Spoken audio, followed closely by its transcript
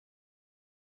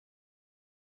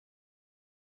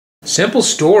Simple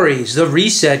Stories, the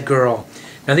Reset Girl.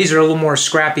 Now these are a little more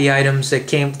scrappy items that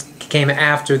came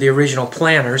after the original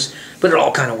planners, but it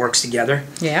all kind of works together.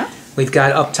 Yeah. We've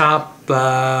got up top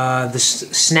the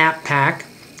snap pack,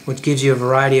 which gives you a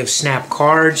variety of snap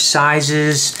cards,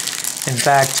 sizes. In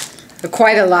fact,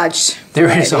 quite a large there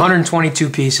variety. is 122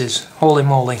 pieces. Holy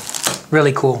moly.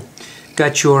 Really cool.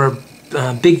 Got your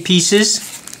big pieces,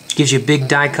 which gives you big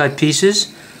die cut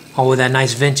pieces, all with that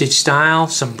nice vintage style,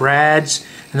 some brads,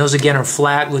 and those again are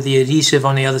flat with the adhesive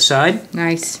on the other side.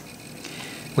 Nice.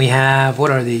 We have,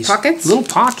 what are these? Pockets? Little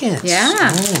pockets. Yeah.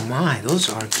 Oh my, those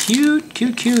are cute,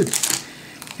 cute, cute.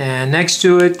 And next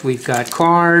to it, we've got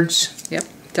cards. Yep,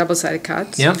 double-sided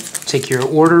cards. Yep, take your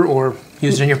order or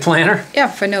use it in your planner. Yeah,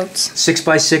 for notes.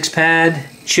 6x6 pad,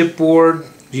 chipboard.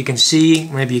 You can see,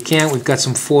 maybe you can't, we've got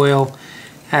some foil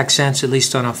accents, at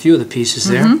least on a few of the pieces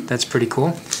there. That's pretty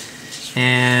cool.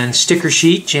 And sticker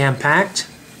sheet, jam-packed.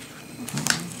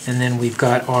 And then we've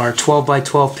got our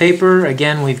 12x12 paper.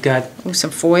 Again, we've got some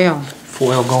foil.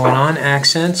 Foil going on,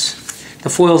 accents.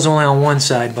 The foil's only on one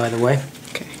side, by the way.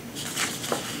 Okay.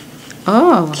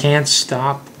 Oh. Can't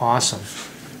stop. Awesome.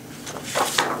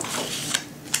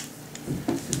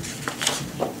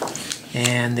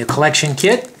 And the collection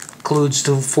kit includes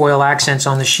the foil accents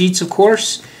on the sheets, of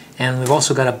course. And we've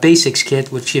also got a basics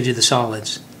kit, which gives you the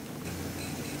solids.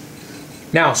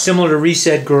 Now, similar to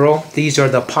Reset Girl, these are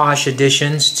the Posh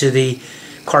additions to the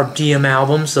Carpe Diem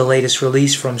albums, the latest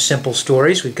release from Simple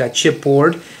Stories. We've got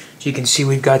chipboard. As you can see,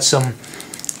 we've got some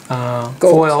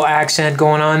foil accent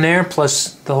going on there,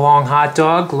 plus the long hot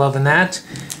dog, loving that.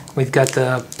 We've got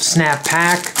the snap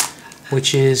pack,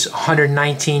 which is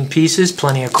 119 pieces,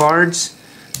 plenty of cards.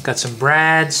 Got some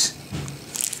brads.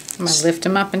 I'm going to lift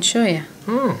them up and show you.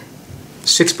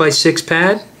 6x6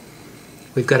 pad.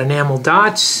 We've got enamel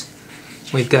dots.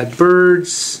 We've got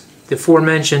birds, the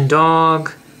aforementioned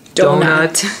dog,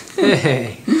 donut.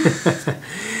 Hey.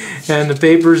 And the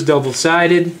paper's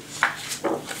double-sided.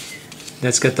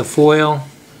 That's got the foil.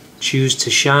 Choose to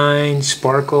shine,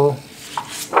 sparkle.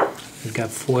 We've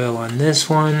got foil on this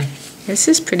one. This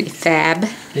is pretty fab.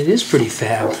 It is pretty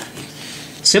fab.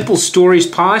 Simple Stories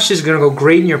Posh is going to go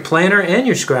great in your planner and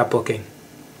your scrapbooking.